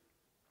truth.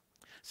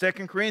 2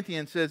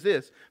 Corinthians says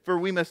this, for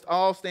we must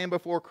all stand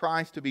before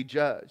Christ to be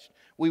judged.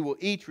 We will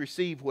each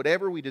receive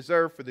whatever we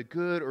deserve for the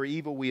good or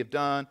evil we have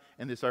done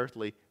in this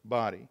earthly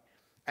body.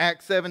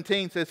 Acts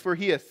 17 says, "For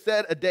he has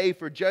set a day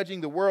for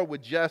judging the world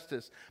with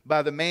justice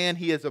by the man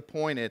he has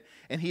appointed,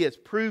 and he has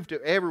proved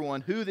to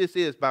everyone who this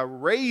is by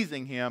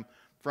raising him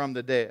from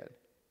the dead."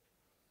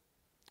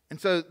 And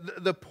so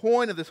the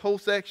point of this whole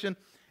section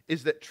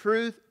is that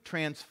truth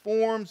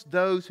transforms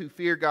those who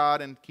fear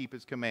God and keep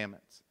His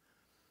commandments.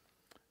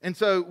 And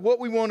so what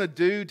we want to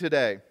do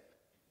today,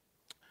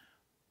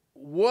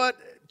 what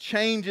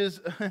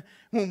changes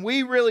when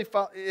we really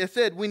follow, it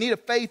said we need a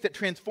faith that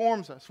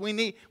transforms us. We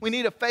need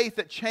a faith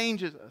that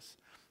changes us.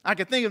 I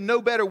can think of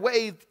no better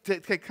way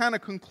to kind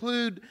of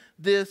conclude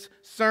this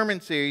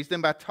sermon series than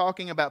by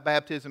talking about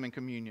baptism and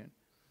communion.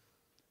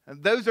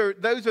 Those are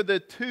the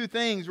two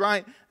things,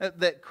 right,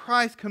 that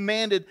Christ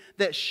commanded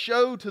that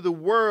show to the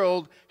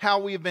world how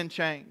we have been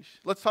changed.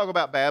 Let's talk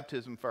about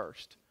baptism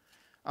first.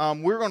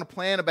 We're going to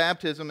plan a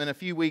baptism in a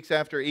few weeks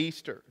after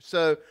Easter.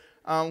 So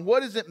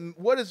what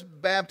does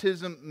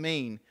baptism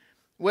mean?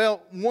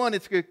 Well, one,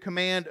 it's a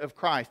command of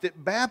Christ.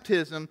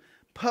 Baptism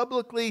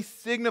publicly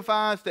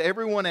signifies to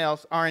everyone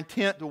else our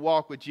intent to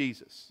walk with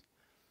Jesus.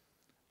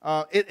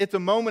 It's a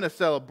moment of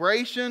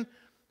celebration,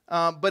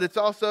 but it's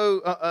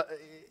also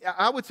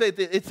I would say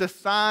that it's a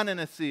sign and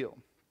a seal.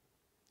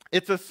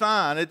 It's a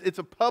sign. It's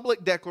a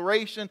public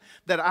declaration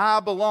that I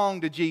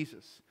belong to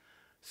Jesus.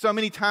 So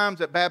many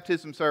times at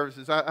baptism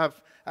services, I've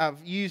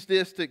used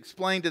this to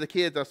explain to the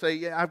kids. I'll say,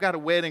 yeah, I've got a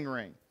wedding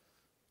ring.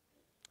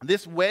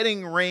 This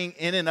wedding ring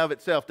in and of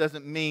itself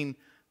doesn't mean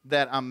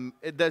that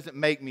it doesn't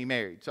make me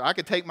married. So I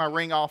could take my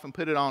ring off and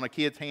put it on a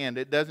kid's hand.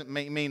 It doesn't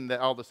mean that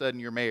all of a sudden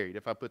you're married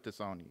if I put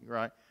this on you,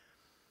 right?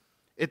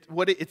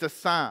 It's a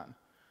sign.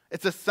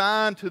 It's a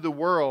sign to the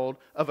world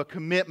of a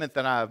commitment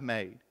that I have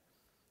made.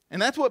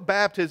 And that's what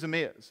baptism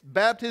is.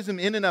 Baptism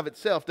in and of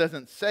itself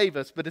doesn't save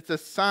us, but it's a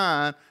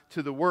sign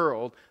to the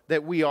world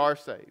that we are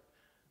saved.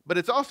 But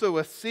it's also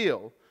a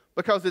seal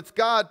because it's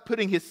God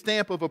putting His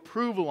stamp of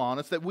approval on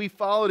us that we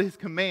followed His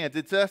commands.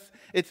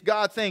 It's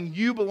God saying,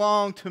 you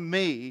belong to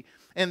me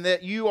and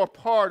that you are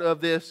part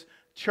of this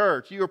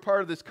church. You are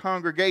part of this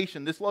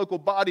congregation, this local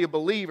body of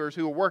believers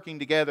who are working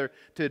together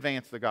to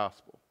advance the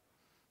gospel.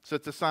 So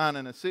it's a sign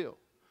and a seal.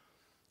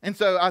 And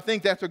so I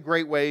think that's a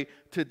great way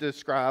to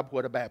describe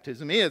what a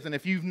baptism is. And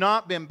if you've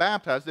not been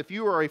baptized, if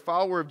you are a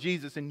follower of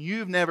Jesus and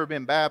you've never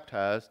been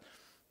baptized,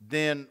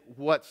 then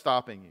what's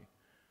stopping you?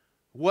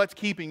 What's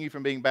keeping you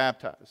from being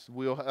baptized?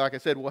 Like I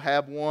said, we'll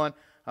have one.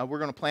 We're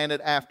going to plan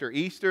it after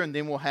Easter, and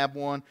then we'll have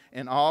one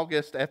in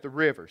August at the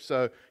river.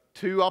 So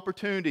 2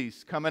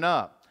 opportunities coming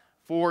up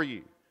for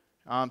you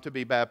to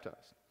be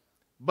baptized.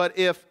 But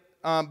if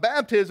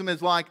baptism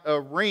is like a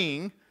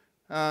ring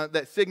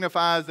that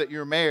signifies that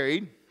you're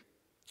married,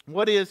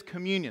 what is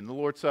communion, the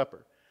Lord's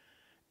Supper?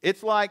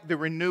 It's like the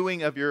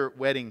renewing of your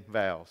wedding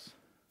vows.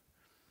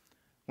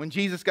 When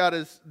Jesus got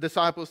His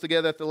disciples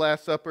together at the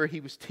Last Supper, He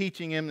was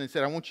teaching them and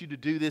said, I want you to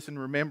do this in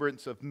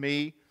remembrance of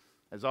me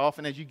as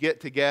often as you get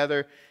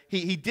together.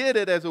 He did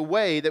it as a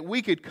way that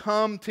we could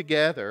come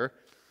together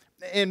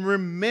and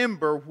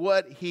remember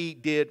what He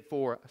did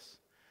for us.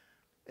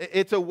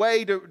 It's a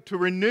way to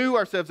renew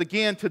ourselves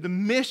again to the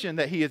mission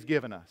that He has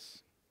given us.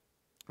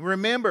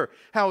 Remember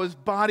how His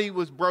body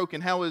was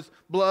broken, how His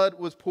blood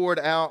was poured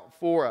out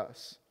for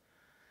us.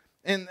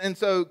 And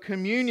so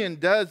communion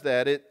does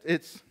that.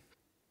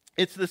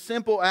 It's the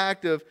simple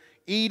act of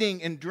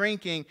eating and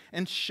drinking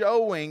and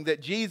showing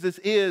that Jesus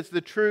is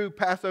the true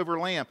Passover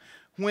lamb.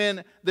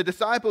 When the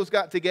disciples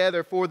got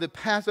together for the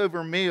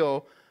Passover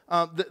meal,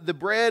 the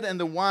bread and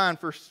the wine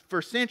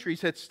for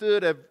centuries had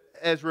stood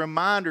as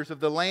reminders of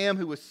the lamb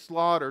who was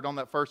slaughtered on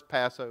that first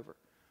Passover.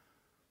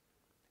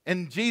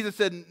 And Jesus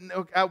said,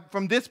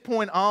 from this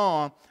point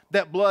on,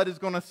 that blood is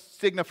going to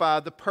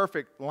signify the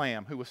perfect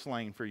lamb who was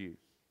slain for you.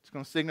 It's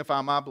going to signify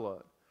my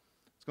blood.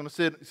 It's going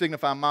to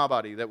signify my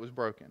body that was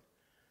broken.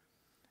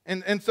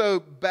 And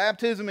so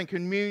baptism and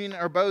communion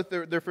are both,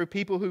 they're for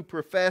people who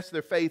profess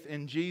their faith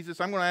in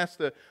Jesus. I'm going to ask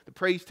the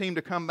praise team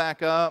to come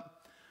back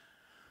up.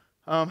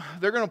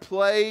 They're going to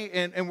play,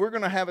 and we're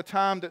going to have a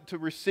time to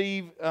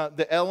receive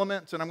the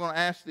elements. And I'm going to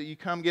ask that you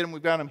come get them.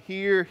 We've got them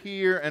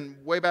here, and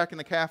way back in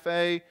the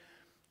cafe.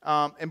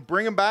 And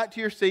bring them back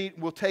to your seat.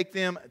 We'll take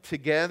them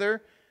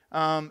together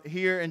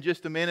here in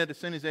just a minute as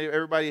soon as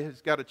everybody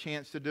has got a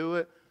chance to do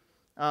it.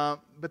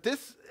 But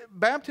this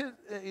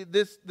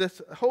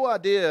whole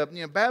idea,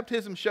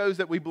 baptism shows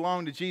that we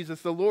belong to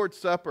Jesus. The Lord's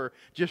Supper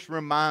just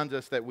reminds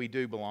us that we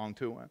do belong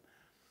to Him.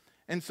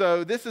 And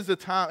so this is a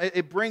time,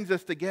 it brings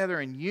us together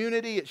in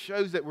unity. It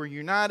shows that we're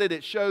united.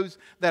 It shows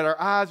that our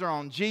eyes are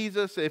on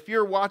Jesus. If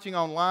you're watching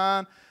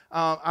online,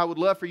 I would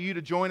love for you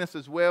to join us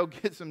as well.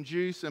 Get some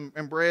juice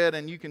and bread,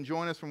 and you can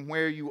join us from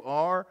where you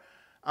are.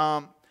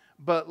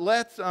 But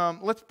let's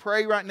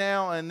pray right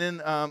now, and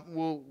then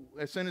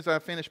as soon as I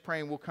finish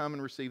praying, we'll come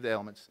and receive the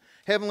elements.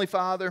 Heavenly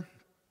Father,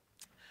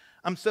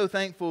 I'm so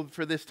thankful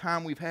for this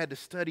time we've had to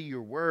study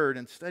Your Word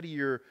and study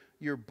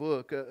Your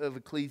book of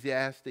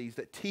Ecclesiastes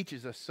that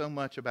teaches us so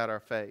much about our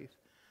faith.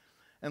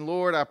 And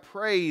Lord, I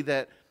pray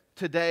that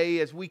today,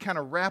 as we kind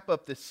of wrap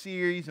up this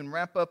series and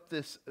wrap up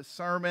this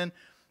sermon,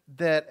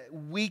 that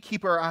we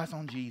keep our eyes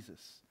on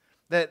Jesus.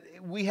 that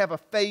we have a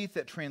faith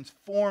that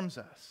transforms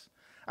us.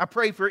 I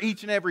pray for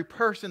each and every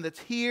person that's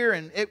here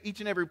and each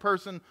and every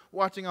person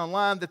watching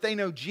online that they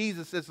know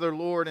Jesus as their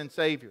Lord and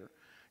Savior.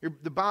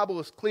 The Bible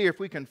is clear. If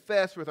we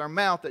confess with our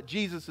mouth that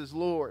Jesus is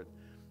Lord,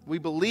 we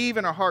believe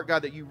in our heart,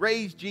 God, that you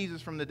raised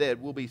Jesus from the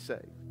dead, we'll be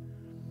saved.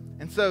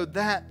 And so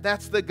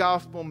that's the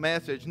gospel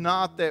message.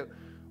 Not that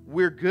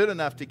we're good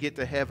enough to get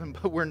to heaven,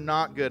 but we're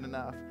not good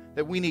enough.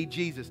 That we need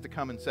Jesus to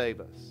come and save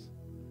us.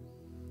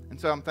 And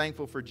so I'm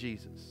thankful for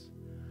Jesus.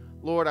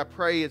 Lord, I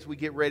pray as we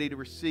get ready to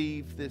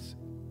receive this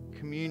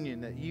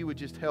communion that you would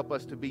just help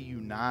us to be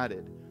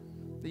united.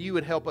 That you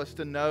would help us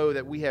to know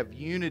that we have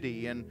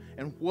unity in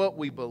what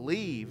we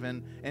believe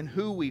and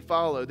who we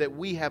follow. That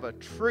we have a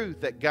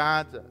truth that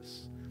guides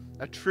us.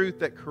 A truth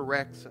that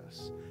corrects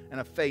us. And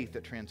a faith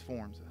that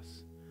transforms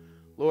us.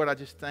 Lord,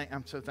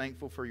 I'm so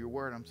thankful for your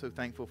word. I'm so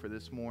thankful for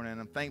this morning.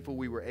 I'm thankful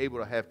we were able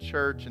to have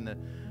church in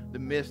the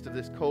midst of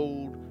this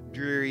cold,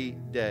 dreary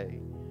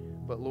day.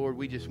 But Lord,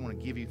 we just want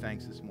to give you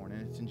thanks this morning.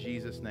 It's in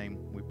Jesus'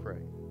 name we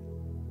pray.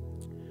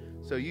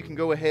 So you can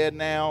go ahead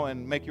now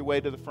and make your way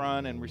to the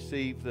front and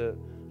receive the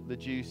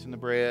juice and the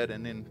bread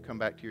and then come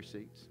back to your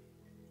seats.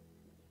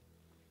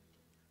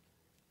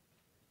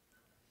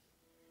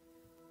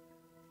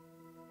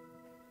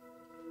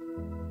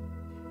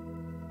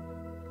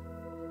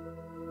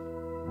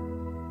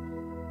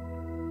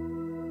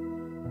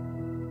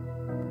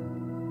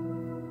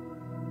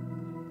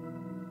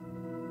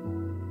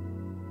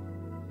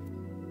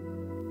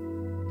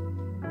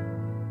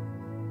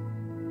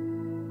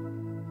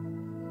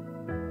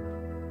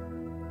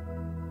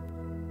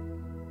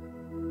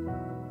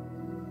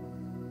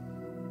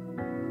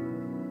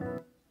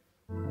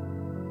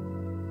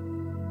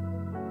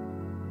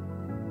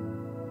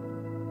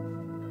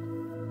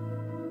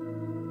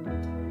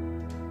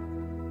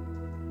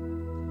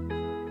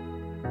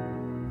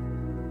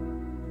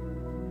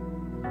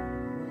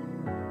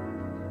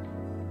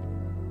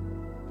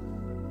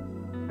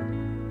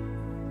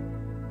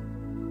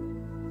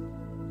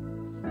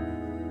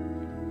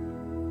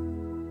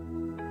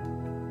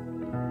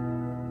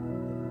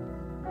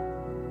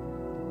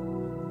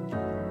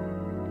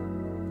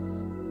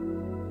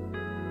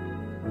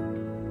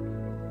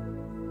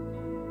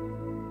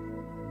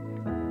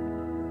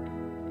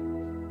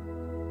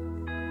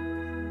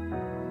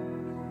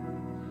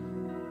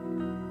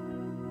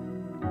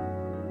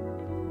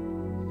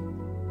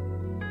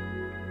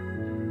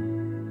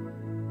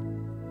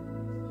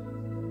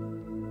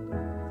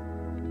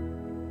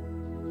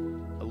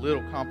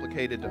 Little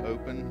complicated to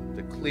open.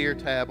 The clear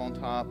tab on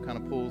top kind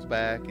of pulls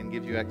back and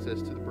gives you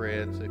access to the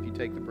bread. So if you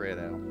take the bread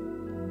out.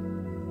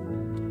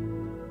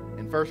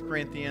 In 1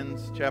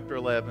 Corinthians chapter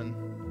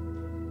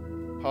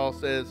 11, Paul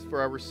says,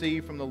 "For I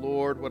received from the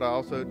Lord what I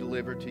also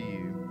delivered to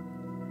you,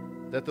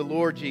 that the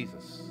Lord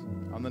Jesus,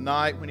 on the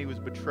night when he was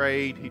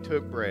betrayed, he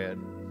took bread,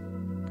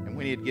 and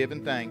when he had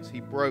given thanks,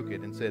 he broke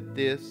it and said,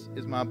 'This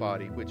is my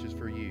body, which is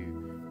for you.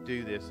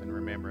 Do this in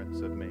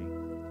remembrance of me.'"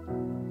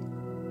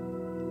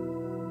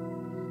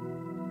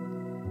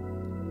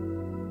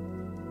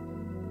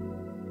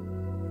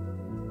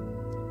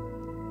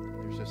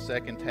 There's a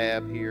second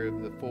tab here,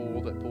 the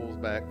full that pulls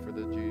back for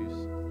the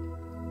juice.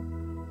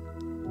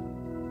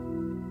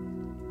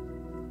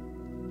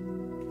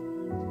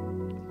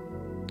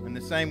 In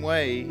the same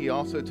way, he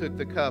also took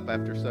the cup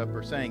after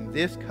supper, saying,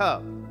 This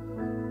cup,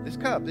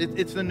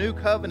 it's the new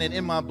covenant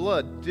in my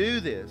blood. Do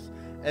this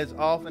as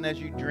often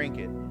as you drink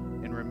it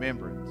in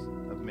remembrance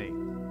of me."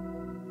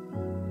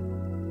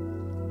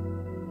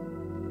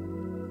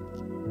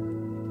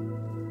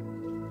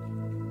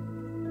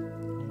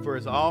 For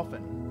as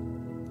often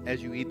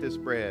as you eat this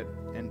bread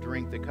and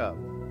drink the cup,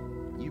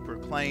 you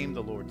proclaim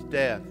the Lord's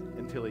death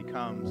until he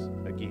comes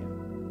again.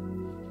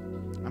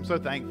 I'm so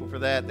thankful for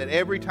that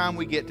every time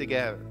we get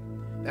together,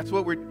 that's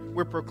what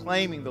we're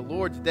proclaiming, the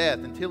Lord's death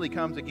until he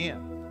comes again.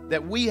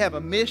 That we have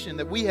a mission,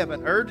 that we have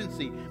an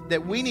urgency,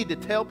 that we need to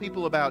tell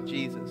people about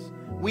Jesus.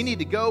 We need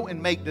to go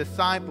and make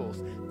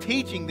disciples,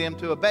 teaching them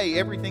to obey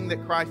everything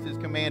that Christ has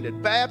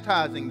commanded,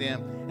 baptizing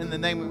them in the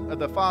name of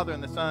the Father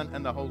and the Son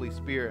and the Holy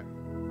Spirit.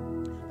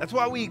 That's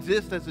why we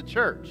exist as a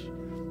church.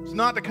 It's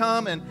not to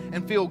come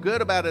and feel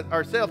good about it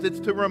ourselves.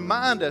 It's to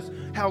remind us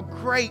how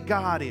great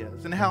God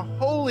is and how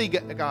holy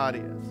God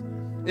is.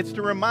 It's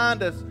to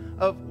remind us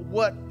of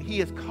what he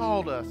has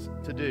called us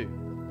to do.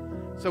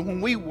 So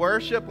when we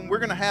worship, and we're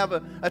going to have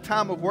a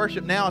time of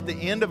worship now at the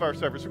end of our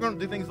service, we're going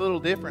to do things a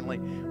little differently.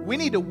 We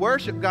need to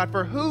worship God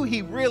for who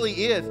he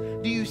really is.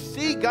 Do you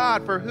see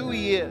God for who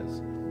he is?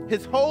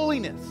 His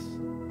holiness,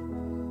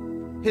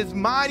 his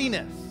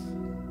mightiness,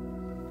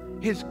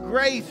 his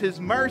grace, his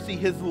mercy,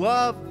 his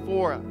love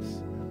for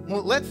us.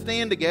 Well, let's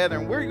stand together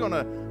and we're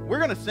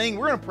gonna sing,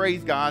 we're gonna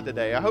praise God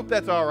today. I hope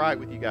that's all right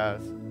with you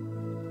guys.